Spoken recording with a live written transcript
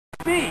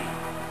B.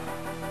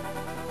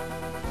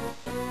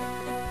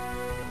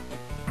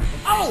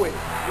 Oh, it's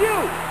you!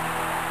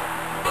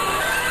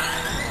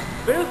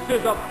 This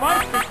is a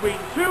fight between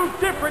two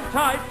different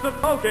types of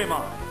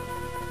Pokemon.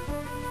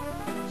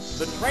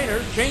 The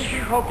trainer's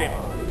changing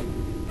Pokemon.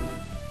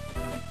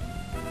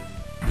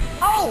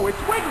 Oh, it's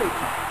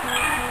Wigglytuff!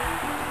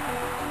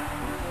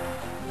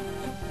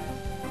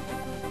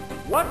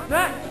 What's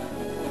next?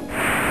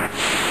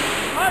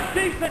 A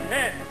decent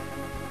hit!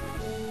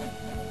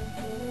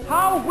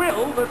 How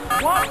will the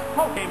swapped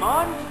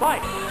Pokemon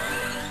fight?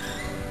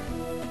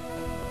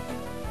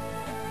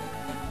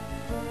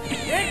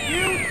 It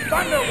used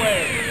Thunder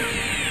Wave!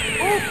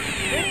 Oops,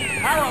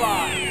 it's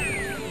paralyzed!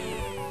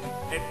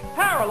 It's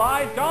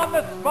paralyzed on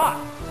the spot!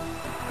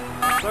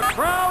 The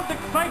crowd's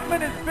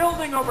excitement is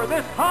building over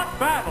this hot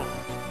battle!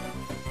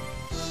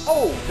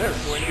 Oh,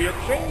 there's going to be a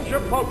change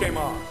of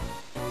Pokemon!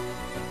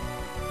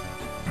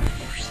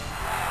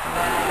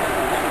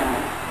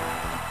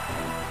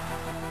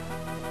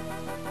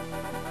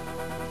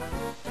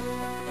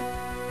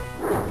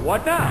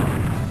 What now?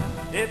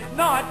 It's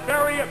not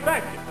very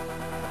effective.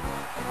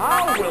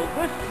 How will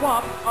this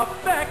swap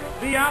affect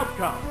the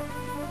outcome?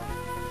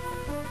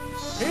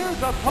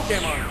 Here's a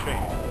Pokemon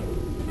change.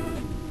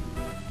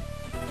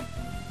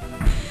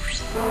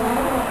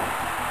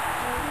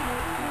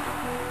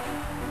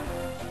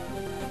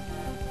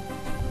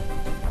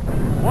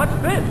 What's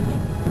this?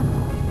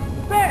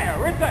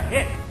 There, it's a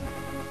hit.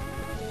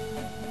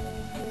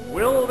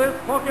 Will this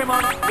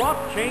Pokemon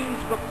swap change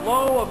the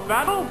flow of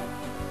battle?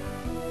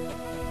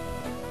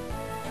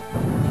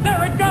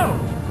 There it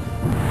goes!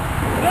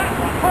 That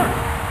one hurt!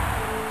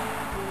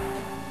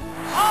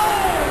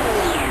 Oh!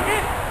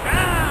 It's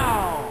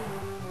down!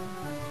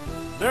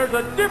 There's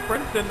a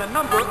difference in the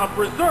number of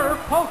reserve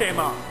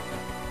Pokemon.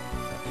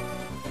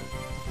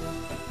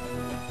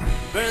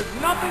 There's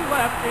nothing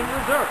left in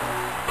reserve.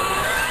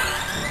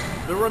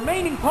 The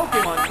remaining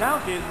Pokemon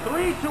count is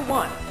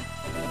 3-1.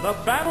 The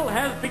battle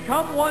has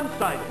become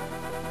one-sided.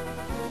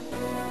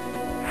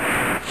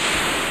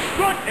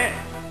 Good hit!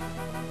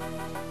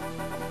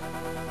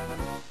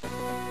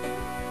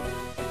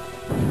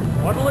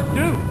 What'll it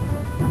do?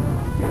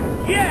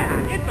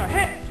 Yeah, it's a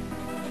hit!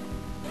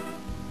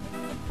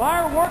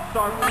 Fireworks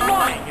are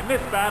flying in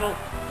this battle.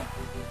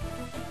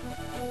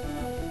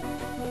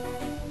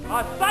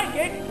 A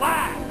Psychic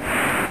Blast!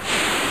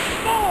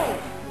 Boom!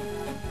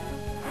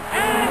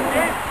 And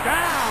it's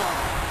down!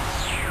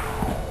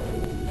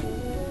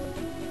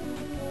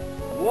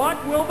 What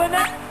will the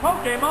next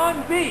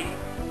Pokemon be?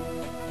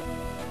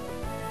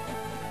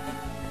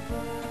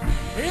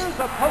 Here's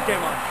a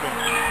Pokemon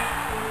change.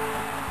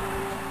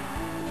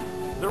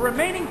 The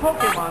remaining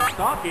Pokemon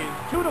stock is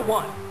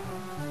 2-1.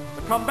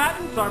 The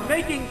combatants are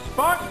making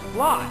sparks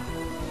fly.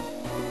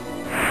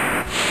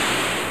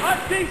 A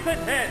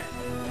decent hit!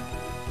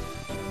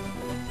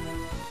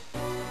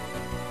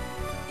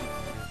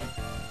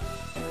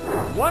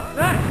 What's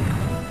that?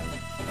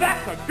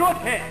 That's a good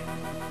hit!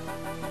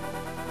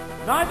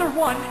 Neither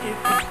one is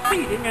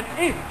conceding an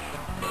inch.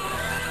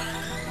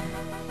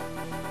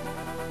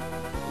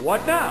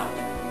 What now?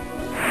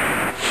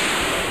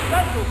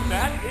 Special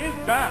stat is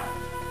down.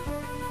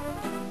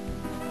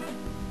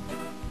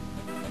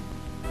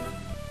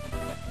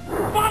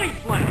 Body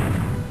slam!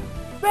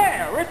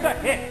 There, it's a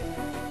hit!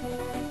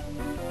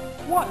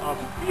 What a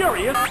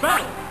furious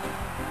battle!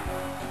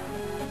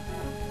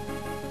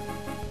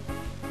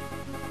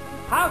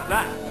 How's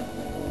that?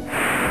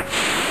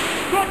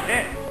 Good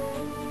hit!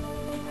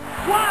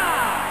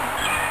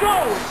 Wow!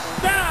 Goes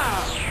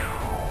down!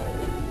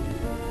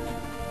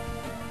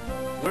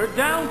 We're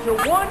down to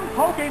one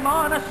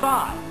Pokemon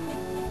aside.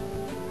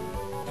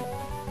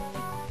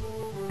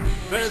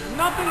 There's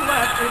nothing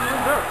left in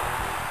reserve.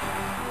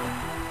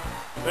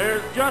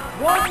 There's just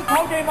one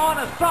Pokemon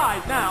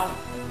aside now.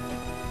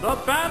 The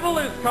battle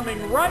is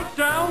coming right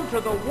down to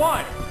the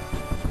wire.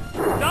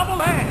 Double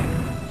edge!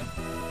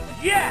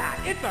 Yeah,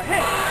 it's a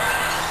hit!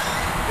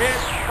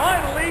 It's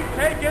finally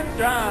taken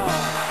down!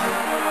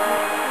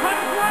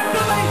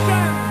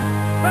 Congratulations!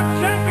 The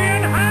champion